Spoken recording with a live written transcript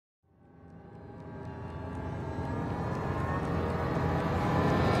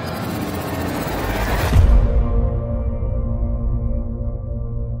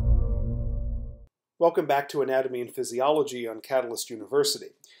Welcome back to Anatomy and Physiology on Catalyst University.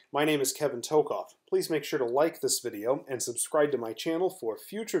 My name is Kevin Tokoph. Please make sure to like this video and subscribe to my channel for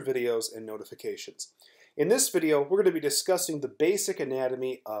future videos and notifications. In this video, we're going to be discussing the basic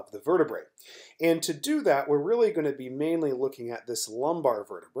anatomy of the vertebrae. And to do that, we're really going to be mainly looking at this lumbar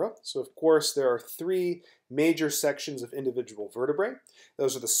vertebra. So of course, there are three major sections of individual vertebrae.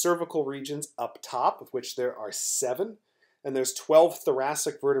 Those are the cervical regions up top, of which there are 7. And there's 12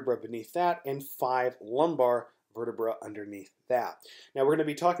 thoracic vertebra beneath that and 5 lumbar vertebra underneath that. Now we're going to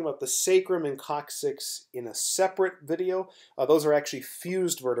be talking about the sacrum and coccyx in a separate video. Those are actually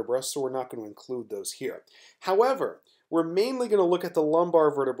fused vertebrae, so we're not going to include those here. However, we're mainly going to look at the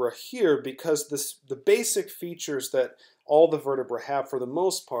lumbar vertebra here because the basic features that all the vertebrae have for the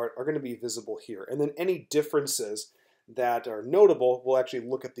most part are going to be visible here. And then any differences that are notable, we'll actually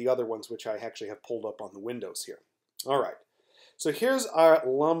look at the other ones which I actually have pulled up on the windows here. All right. So here's our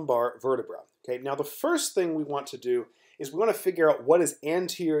lumbar vertebra. Okay, now the first thing we want to do is we want to figure out what is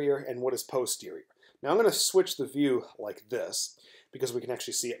anterior and what is posterior. Now I'm going to switch the view like this because we can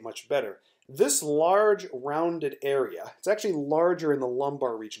actually see it much better. This large rounded area, it's actually larger in the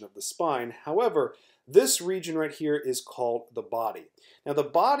lumbar region of the spine. However, this region right here is called the body. Now the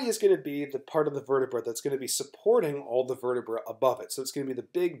body is going to be the part of the vertebra that's going to be supporting all the vertebrae above it. So it's going to be the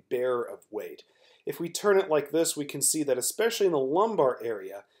big bearer of weight. If we turn it like this, we can see that especially in the lumbar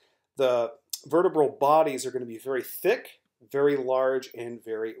area, the vertebral bodies are going to be very thick, very large, and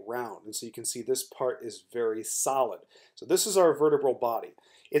very round. And so you can see this part is very solid. So this is our vertebral body.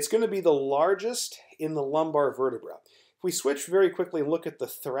 It's going to be the largest in the lumbar vertebra. If we switch very quickly and look at the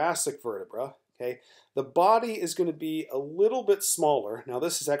thoracic vertebra, okay, the body is going to be a little bit smaller. Now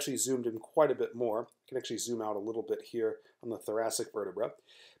this is actually zoomed in quite a bit more. I can actually zoom out a little bit here on the thoracic vertebra.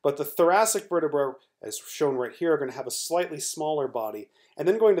 But the thoracic vertebra, as shown right here, are going to have a slightly smaller body. And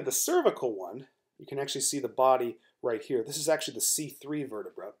then going to the cervical one, you can actually see the body right here. This is actually the C3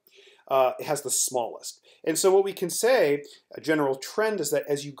 vertebra. It has the smallest. And so what we can say, a general trend, is that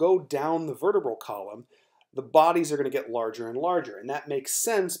as you go down the vertebral column, the bodies are going to get larger and larger. And that makes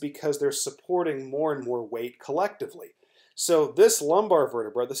sense because they're supporting more and more weight collectively. So this lumbar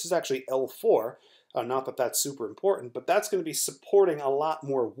vertebra, this is actually L4, not that that's super important, but that's going to be supporting a lot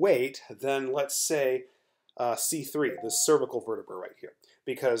more weight than, let's say, C3, the cervical vertebra right here,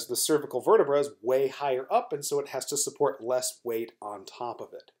 because the cervical vertebra is way higher up, and so it has to support less weight on top of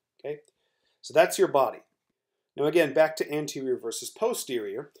it. Okay, so that's your body. Now again, back to anterior versus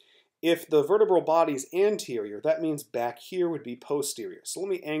posterior. If the vertebral body is anterior, that means back here would be posterior. So let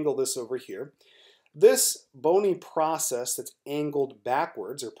me angle this over here. This bony process that's angled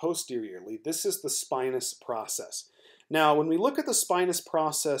backwards or posteriorly, this is the spinous process. Now, when we look at the spinous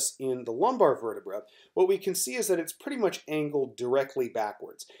process in the lumbar vertebra, what we can see is that it's pretty much angled directly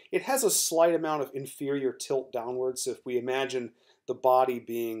backwards. It has a slight amount of inferior tilt downwards. So if we imagine the body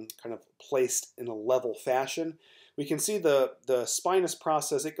being kind of placed in a level fashion, we can see the spinous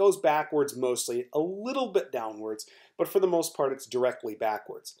process, it goes backwards mostly, a little bit downwards, but for the most part it's directly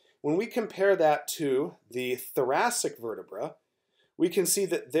backwards. When we compare that to the thoracic vertebra, we can see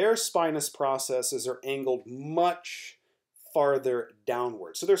that their spinous processes are angled much farther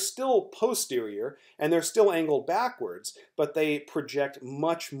downward. So they're still posterior and they're still angled backwards, but they project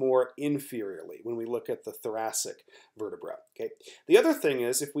much more inferiorly when we look at the thoracic vertebra. Okay. The other thing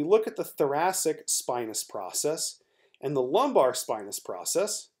is, if we look at the thoracic spinous process and the lumbar spinous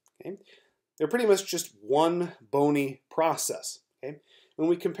process, okay, they're pretty much just one bony process. Okay. When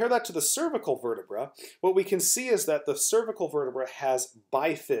we compare that to the cervical vertebra, what we can see is that the cervical vertebra has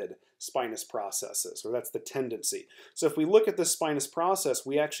bifid spinous processes, or that's the tendency. So if we look at this spinous process,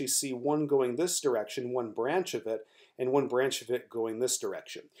 we actually see one going this direction, one branch of it, and one branch of it going this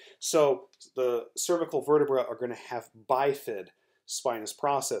direction. So the cervical vertebra are going to have bifid spinous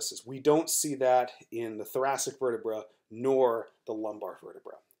processes. We don't see that in the thoracic vertebra nor the lumbar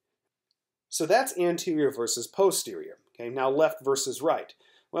vertebra. So that's anterior versus posterior. Okay, now left versus right.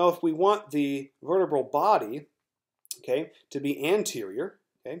 Well, if we want the vertebral body, okay, to be anterior,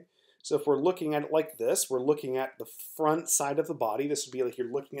 okay, so if we're looking at it like this, we're looking at the front side of the body. This would be like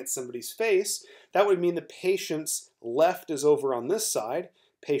you're looking at somebody's face. That would mean the patient's left is over on this side,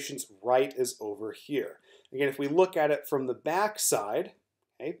 patient's right is over here. Again, if we look at it from the back side,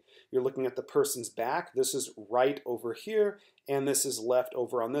 okay, you're looking at the person's back. This is right over here, and this is left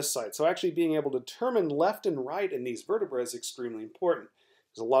over on this side. So actually being able to determine left and right in these vertebrae is extremely important,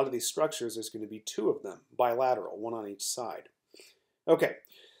 because a lot of these structures, there's going to be 2 of them, bilateral, one on each side. Okay,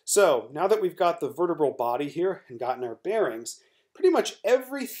 so now that we've got the vertebral body here and gotten our bearings, pretty much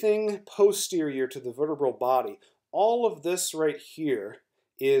everything posterior to the vertebral body, all of this right here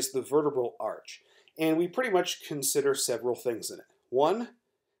is the vertebral arch. and we pretty much consider several things in it. One,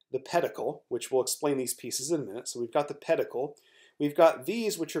 the pedicle, which we'll explain these pieces in a minute. So we've got the pedicle. We've got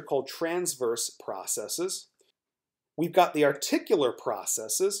these, which are called transverse processes. We've got the articular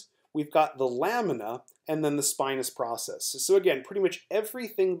processes. We've got the lamina, and then the spinous process. So again, pretty much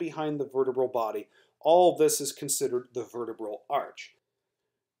everything behind the vertebral body, all this is considered the vertebral arch.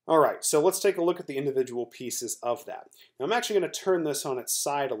 All right, so let's take a look at the individual pieces of that. Now I'm actually going to turn this on its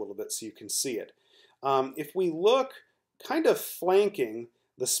side a little bit so you can see it. If we look kind of flanking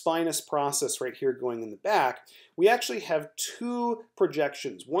the spinous process right here going in the back, we actually have two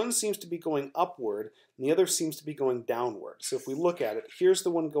projections. One seems to be going upward, and the other seems to be going downward. So if we look at it, here's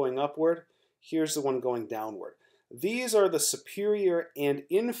the one going upward, here's the one going downward. These are the superior and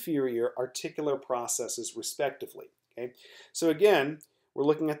inferior articular processes respectively. Okay? So again, we're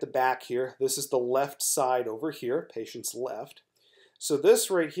looking at the back here. This is the left side over here, patient's left. So this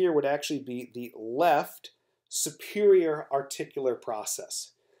right here would actually be the left superior articular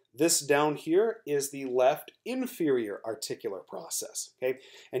process. This down here is the left inferior articular process. Okay?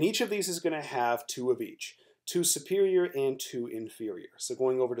 And each of these is going to have two of each, two superior and two inferior. So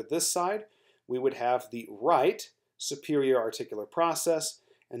going over to this side, we would have the right superior articular process,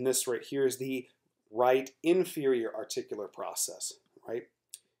 and this right here is the right inferior articular process. Right?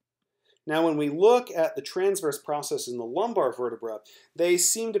 Now when we look at the transverse process in the lumbar vertebra, they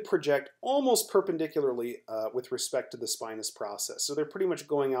seem to project almost perpendicularly with respect to the spinous process. So they're pretty much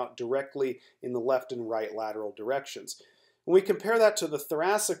going out directly in the left and right lateral directions. When we compare that to the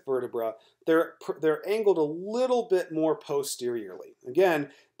thoracic vertebra, they're angled a little bit more posteriorly. Again,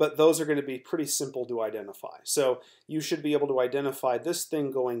 but those are going to be pretty simple to identify. So you should be able to identify this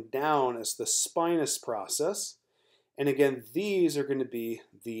thing going down as the spinous process. And again, these are going to be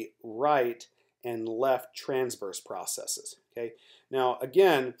the right and left transverse processes. Okay? Now,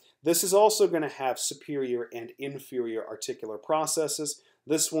 again, this is also going to have superior and inferior articular processes.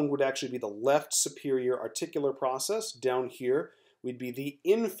 This one would actually be the left superior articular process. Down here would be the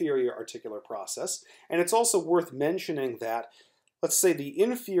inferior articular process. And it's also worth mentioning that, let's say the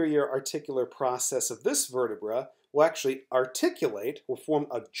inferior articular process of this vertebra will actually articulate, will form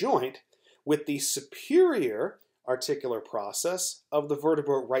a joint with the superior articular process of the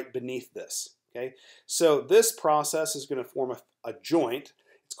vertebra right beneath this. Okay? So this process is going to form a joint,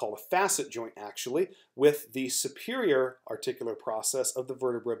 it's called a facet joint actually, with the superior articular process of the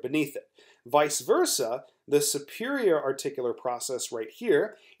vertebra beneath it. Vice versa, the superior articular process right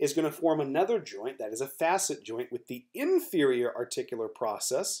here is going to form another joint that is a facet joint with the inferior articular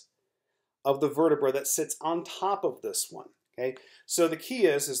process of the vertebra that sits on top of this one. Okay? So the key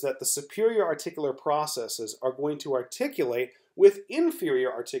is that the superior articular processes are going to articulate with inferior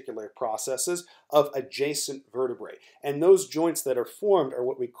articular processes of adjacent vertebrae. And those joints that are formed are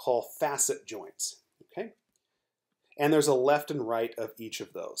what we call facet joints. Okay? And there's a left and right of each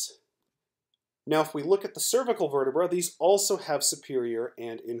of those. Now if we look at the cervical vertebra, these also have superior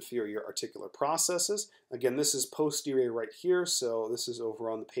and inferior articular processes. Again, this is posterior right here, so this is over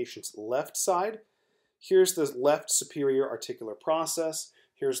on the patient's left side. Here's the left superior articular process.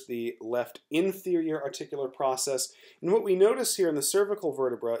 Here's the left inferior articular process. And what we notice here in the cervical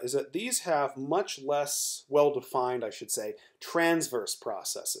vertebra is that these have much less well-defined, I should say, transverse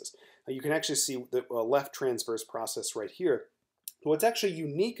processes. You can actually see the left transverse process right here. But what's actually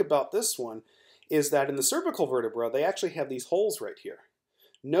unique about this one is that in the cervical vertebra, they actually have these holes right here.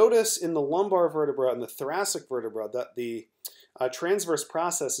 Notice in the lumbar vertebra and the thoracic vertebra that the transverse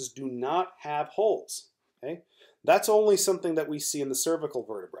processes do not have holes. Okay? That's only something that we see in the cervical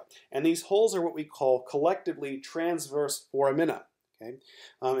vertebra. And these holes are what we call collectively transverse foramina. Okay?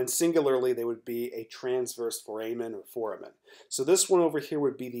 And singularly, they would be a transverse foramen or foramen. So this one over here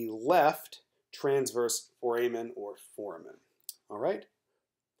would be the left transverse foramen or foramen. All right?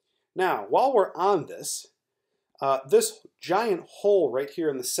 Now, while we're on this, this giant hole right here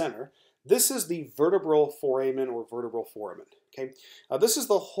in the center, this is the vertebral foramen or vertebral foramen. Okay? This is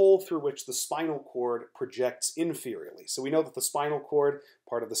the hole through which the spinal cord projects inferiorly. So we know that the spinal cord,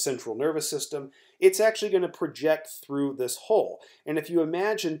 part of the central nervous system, it's actually going to project through this hole. And if you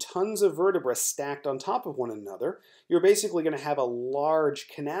imagine tons of vertebrae stacked on top of one another, you're basically going to have a large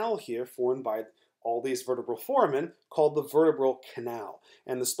canal here formed by all these vertebral foramen called the vertebral canal.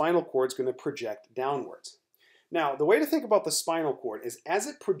 And the spinal cord is going to project downwards. Now, the way to think about the spinal cord is as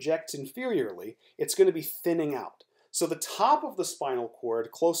it projects inferiorly, it's going to be thinning out. So the top of the spinal cord,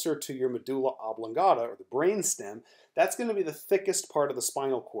 closer to your medulla oblongata, or the brainstem, that's going to be the thickest part of the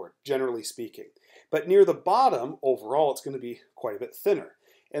spinal cord, generally speaking. But near the bottom, overall, it's going to be quite a bit thinner.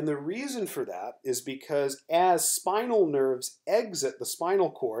 And the reason for that is because as spinal nerves exit the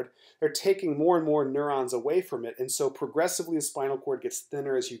spinal cord, they're taking more and more neurons away from it, and so progressively the spinal cord gets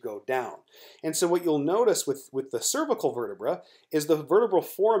thinner as you go down. And so what you'll notice with the cervical vertebra is the vertebral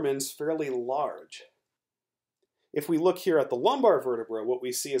foramen is fairly large. If we look here at the lumbar vertebra, what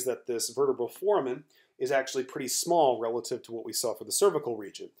we see is that this vertebral foramen is actually pretty small relative to what we saw for the cervical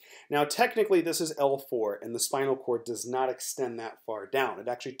region. Now technically this is L4 and the spinal cord does not extend that far down. It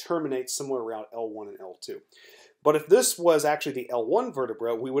actually terminates somewhere around L1 and L2. But if this was actually the L1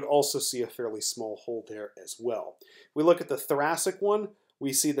 vertebra, we would also see a fairly small hole there as well. If we look at the thoracic one,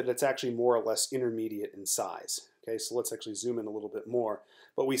 we see that it's actually more or less intermediate in size. Okay, so let's actually zoom in a little bit more.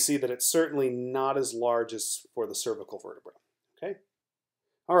 But we see that it's certainly not as large as for the cervical vertebra. Okay?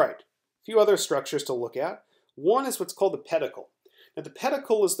 All right, a few other structures to look at. One is what's called the pedicle. Now the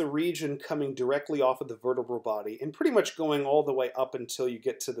pedicle is the region coming directly off of the vertebral body and pretty much going all the way up until you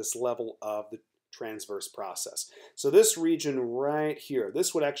get to this level of the transverse process. So this region right here,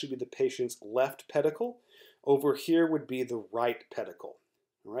 this would actually be the patient's left pedicle. Over here would be the right pedicle.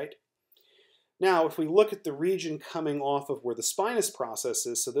 All right? Now, if we look at the region coming off of where the spinous process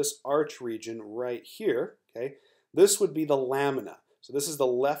is, so this arch region right here, okay, this would be the lamina. So this is the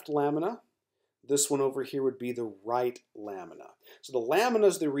left lamina. This one over here would be the right lamina. So the lamina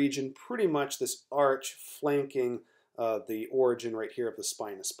is the region, pretty much this arch flanking the origin right here of the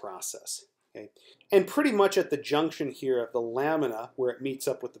spinous process. Okay? And pretty much at the junction here of the lamina, where it meets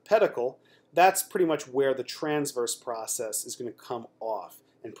up with the pedicle, that's pretty much where the transverse process is going to come off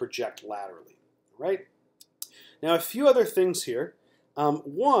and project laterally. Right? Now a few other things here.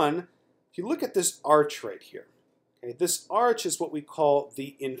 One, if you look at this arch right here, okay, this arch is what we call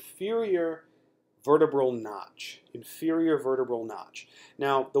the inferior vertebral notch. Inferior vertebral notch.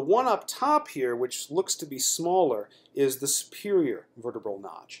 Now the one up top here, which looks to be smaller, is the superior vertebral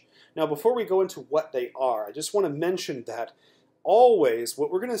notch. Now before we go into what they are, I just want to mention that always what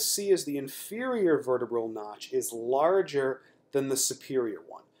we're going to see is the inferior vertebral notch is larger than the superior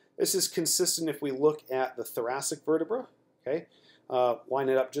one. This is consistent if we look at the thoracic vertebra, okay? Line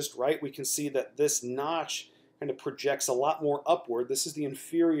it up just right, we can see that this notch kind of projects a lot more upward. This is the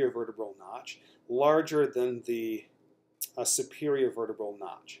inferior vertebral notch, larger than the superior vertebral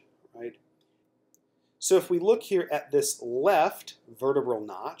notch, right? So if we look here at this left vertebral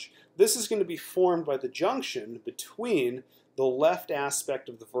notch, this is going to be formed by the junction between the left aspect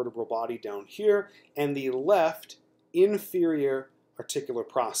of the vertebral body down here and the left inferior articular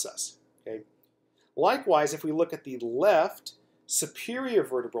process. Okay? Likewise, if we look at the left superior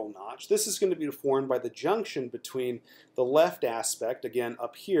vertebral notch, this is going to be formed by the junction between the left aspect, again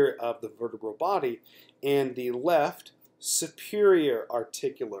up here, of the vertebral body, and the left superior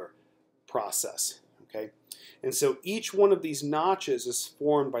articular process. Okay? And so each one of these notches is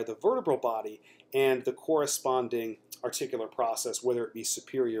formed by the vertebral body and the corresponding articular process, whether it be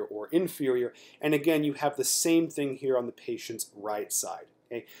superior or inferior. And again, you have the same thing here on the patient's right side.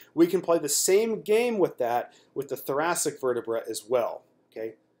 Okay? We can play the same game with that with the thoracic vertebra as well.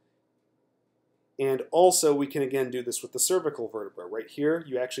 Okay? And also we can again do this with the cervical vertebra. Right here,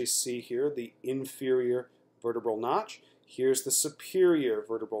 you actually see here the inferior vertebral notch. Here's the superior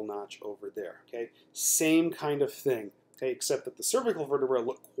vertebral notch over there. Okay? Same kind of thing, okay? Except that the cervical vertebra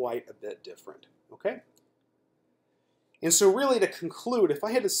look quite a bit different. Okay? And so really to conclude, if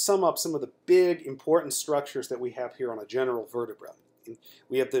I had to sum up some of the big important structures that we have here on a general vertebra,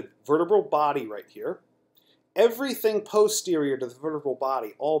 we have the vertebral body right here. Everything posterior to the vertebral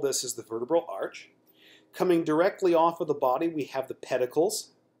body, all this is the vertebral arch. Coming directly off of the body, we have the pedicles.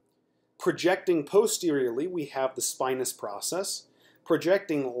 Projecting posteriorly, we have the spinous process.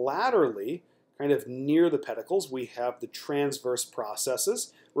 Projecting laterally, kind of near the pedicles, we have the transverse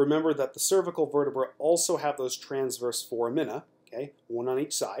processes. Remember that the cervical vertebra also have those transverse foramina, okay, one on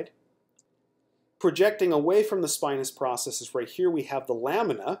each side. Projecting away from the spinous processes right here, we have the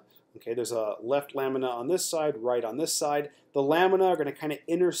lamina. Okay, there's a left lamina on this side, right on this side. The lamina are going to kind of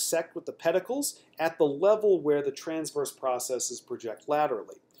intersect with the pedicles at the level where the transverse processes project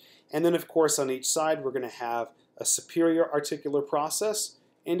laterally. And then, of course, on each side, we're going to have a superior articular process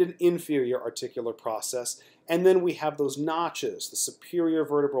and an inferior articular process. And then we have those notches, the superior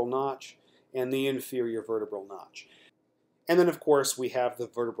vertebral notch and the inferior vertebral notch. And then, of course, we have the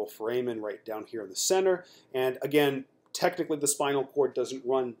vertebral foramen right down here in the center. And again, technically the spinal cord doesn't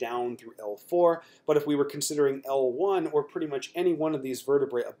run down through L4, but if we were considering L1 or pretty much any one of these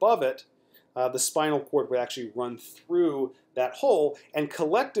vertebrae above it, the spinal cord would actually run through that hole, and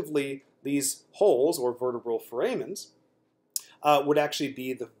collectively these holes, or vertebral foramens, would actually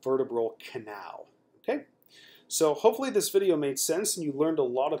be the vertebral canal. Okay? So hopefully this video made sense and you learned a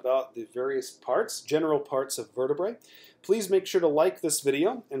lot about the various parts, general parts of vertebrae. Please make sure to like this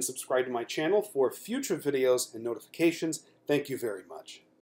video and subscribe to my channel for future videos and notifications. Thank you very much.